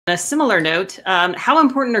On a similar note, how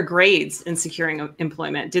important are grades in securing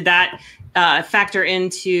employment? Did that factor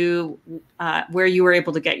into where you were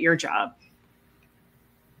able to get your job?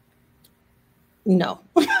 No.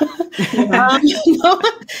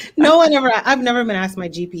 No one ever, I've never been asked my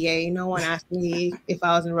GPA. No one asked me if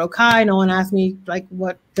I was in Rokai. No one asked me, like,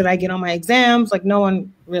 what did I get on my exams? Like, no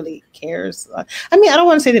one really cares. I mean, I don't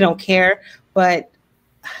want to say they don't care, but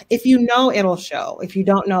if you know, it'll show. If you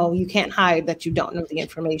don't know, you can't hide that you don't know the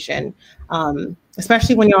information.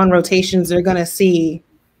 Especially when you're on rotations, they're going to see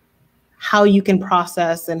how you can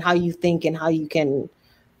process and how you think and how you can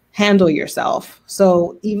handle yourself.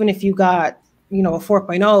 So even if you got, you know, a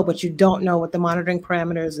 4.0, but you don't know what the monitoring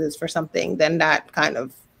parameters is for something, then that kind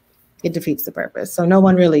of, it defeats the purpose. So no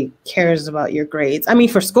one really cares about your grades. I mean,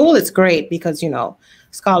 for school, it's great because, you know,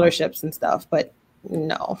 scholarships and stuff, but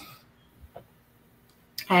no.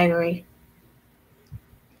 I agree.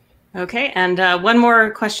 Okay, and one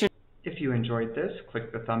more question. If you enjoyed this,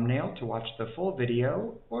 click the thumbnail to watch the full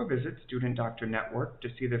video or visit Student Doctor Network to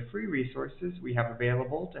see the free resources we have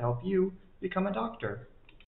available to help you become a doctor.